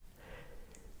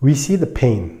We see the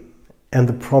pain and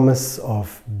the promise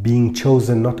of being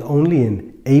chosen not only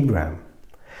in Abraham,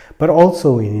 but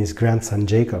also in his grandson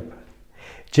Jacob.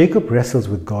 Jacob wrestles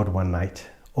with God one night,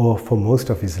 or for most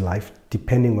of his life,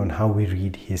 depending on how we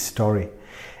read his story,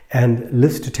 and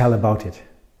lives to tell about it.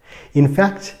 In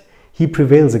fact, he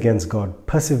prevails against God,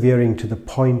 persevering to the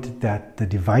point that the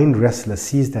divine wrestler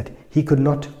sees that he could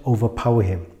not overpower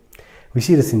him. We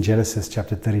see this in Genesis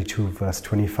chapter 32, verse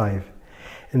 25.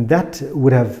 And that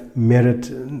would have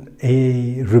merited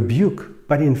a rebuke,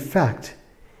 but in fact,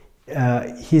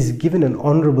 he's given an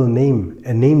honorable name,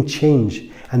 a name change,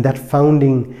 and that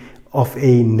founding of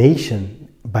a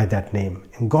nation by that name.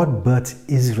 And God births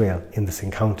Israel in this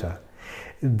encounter.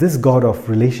 This God of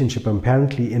relationship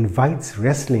apparently invites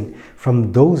wrestling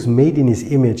from those made in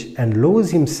his image and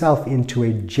lowers himself into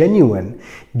a genuine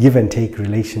give and take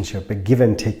relationship, a give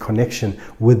and take connection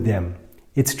with them.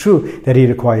 It's true that he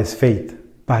requires faith,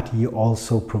 but he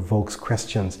also provokes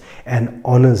questions and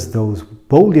honors those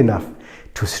bold enough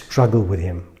to struggle with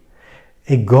him.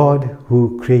 A God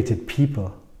who created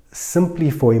people simply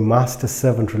for a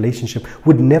master-servant relationship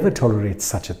would never tolerate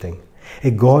such a thing.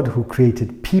 A God who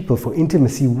created people for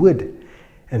intimacy would.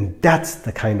 And that's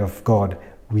the kind of God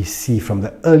we see from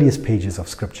the earliest pages of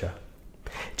Scripture.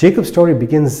 Jacob's story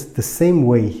begins the same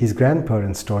way his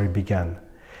grandparents' story began,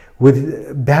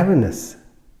 with barrenness.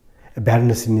 A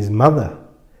barrenness in his mother.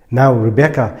 Now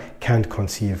Rebecca can't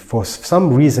conceive. For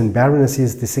some reason, barrenness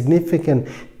is the significant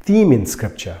theme in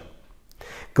Scripture.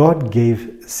 God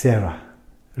gave Sarah,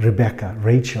 Rebecca,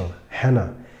 Rachel,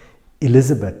 Hannah,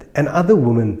 Elizabeth, and other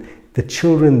women the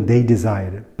children they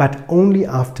desired, but only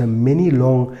after many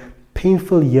long,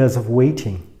 painful years of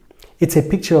waiting. It's a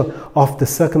picture of the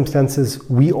circumstances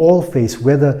we all face,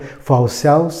 whether for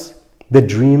ourselves, the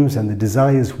dreams and the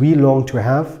desires we long to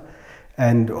have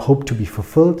and hope to be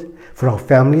fulfilled, for our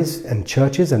families and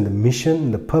churches and the mission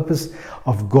and the purpose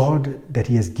of God that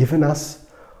He has given us,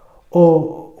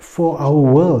 or for our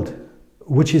world,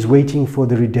 which is waiting for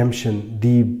the redemption,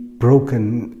 the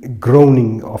broken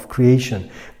groaning of creation.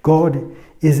 God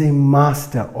is a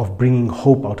master of bringing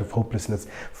hope out of hopelessness,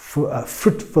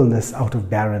 fruitfulness out of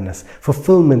barrenness,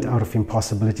 fulfillment out of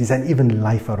impossibilities, and even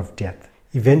life out of death.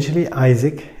 Eventually,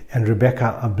 Isaac and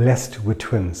Rebekah are blessed with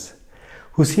twins,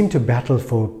 who seem to battle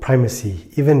for primacy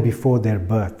even before their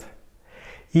birth.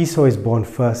 Esau is born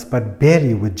first, but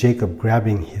barely, with Jacob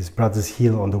grabbing his brother's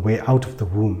heel on the way out of the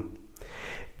womb.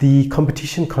 The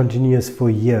competition continues for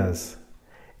years,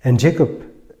 and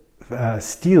Jacob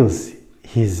steals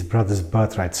his brother's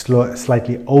birthright,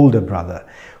 slightly older brother,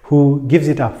 who gives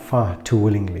it up far too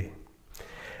willingly.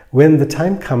 When the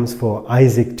time comes for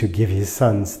Isaac to give his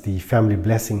sons the family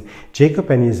blessing, Jacob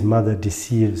and his mother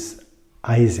deceives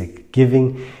Isaac,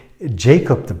 giving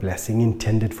Jacob the blessing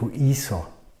intended for Esau.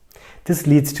 This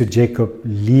leads to Jacob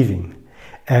leaving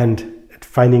and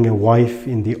finding a wife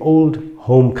in the old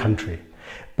home country.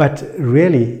 But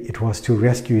really, it was to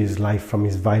rescue his life from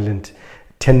his violent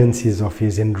tendencies of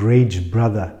his enraged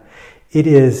brother. It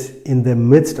is in the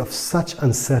midst of such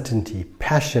uncertainty,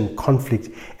 passion, conflict,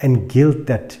 and guilt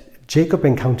that Jacob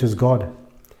encounters God.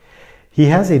 He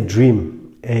has a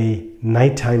dream, a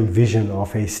nighttime vision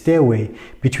of a stairway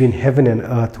between heaven and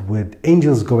earth with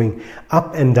angels going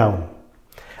up and down.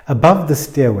 Above the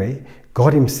stairway,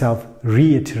 God Himself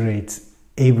reiterates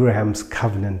Abraham's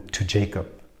covenant to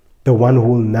Jacob, the one who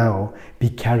will now be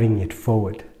carrying it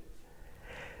forward.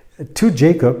 To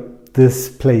Jacob, this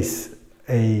place,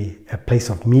 a place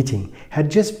of meeting, had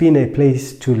just been a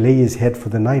place to lay his head for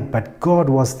the night, but God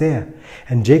was there.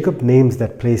 And Jacob names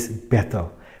that place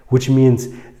Bethel, which means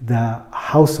the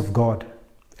house of God.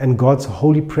 And God's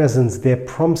holy presence there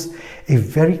prompts a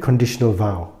very conditional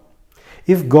vow.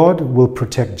 If God will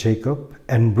protect Jacob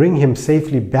and bring him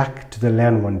safely back to the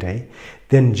land one day,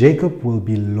 then Jacob will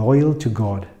be loyal to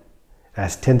God.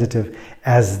 As tentative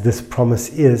as this promise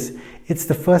is, it's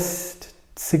the first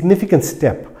significant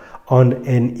step on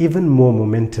an even more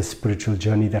momentous spiritual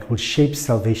journey that will shape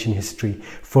salvation history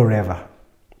forever.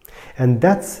 And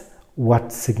that's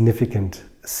what significant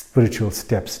spiritual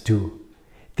steps do.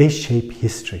 They shape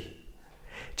history.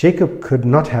 Jacob could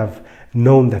not have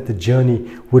known that the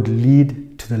journey would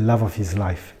lead to the love of his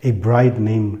life, a bride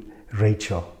named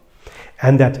Rachel,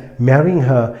 and that marrying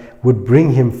her would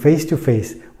bring him face to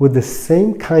face with the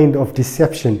same kind of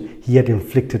deception he had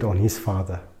inflicted on his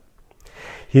father.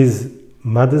 His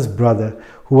mother's brother,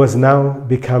 who was now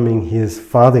becoming his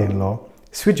father-in-law,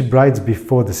 switched brides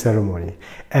before the ceremony.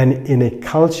 And in a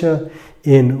culture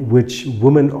in which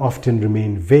women often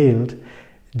remain veiled,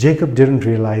 Jacob didn't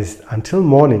realize until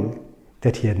morning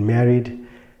that he had married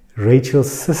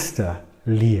Rachel's sister,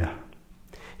 Leah.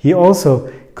 He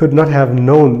also could not have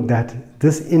known that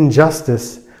this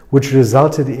injustice, which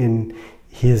resulted in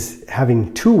his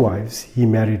having 2 wives, he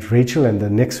married Rachel, and the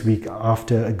next week,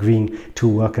 after agreeing to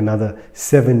work another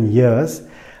 7 years,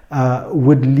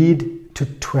 would lead to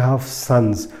 12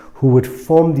 sons who would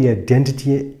form the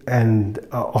identity and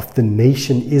of the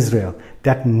nation Israel,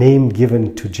 that name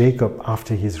given to Jacob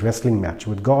after his wrestling match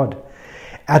with God.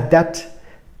 At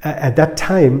that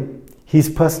time, his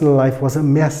personal life was a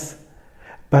mess,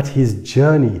 but his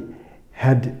journey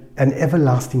had an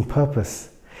everlasting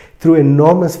purpose. Through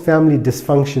enormous family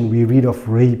dysfunction, we read of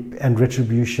rape and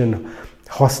retribution,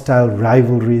 hostile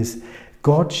rivalries.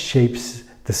 God shapes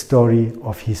the story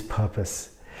of his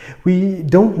purpose. We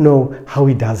don't know how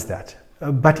he does that,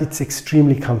 but it's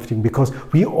extremely comforting because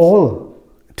we all,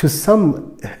 to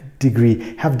some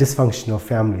degree, have dysfunctional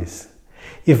families.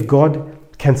 If God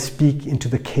can speak into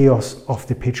the chaos of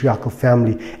the patriarchal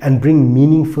family and bring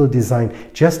meaningful design,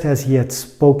 just as he had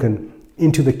spoken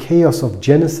into the chaos of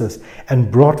Genesis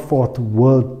and brought forth a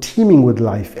world teeming with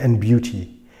life and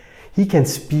beauty, he can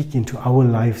speak into our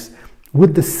lives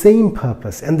with the same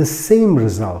purpose and the same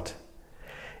result.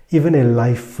 Even a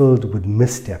life filled with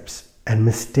missteps and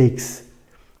mistakes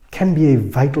can be a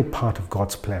vital part of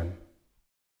God's plan.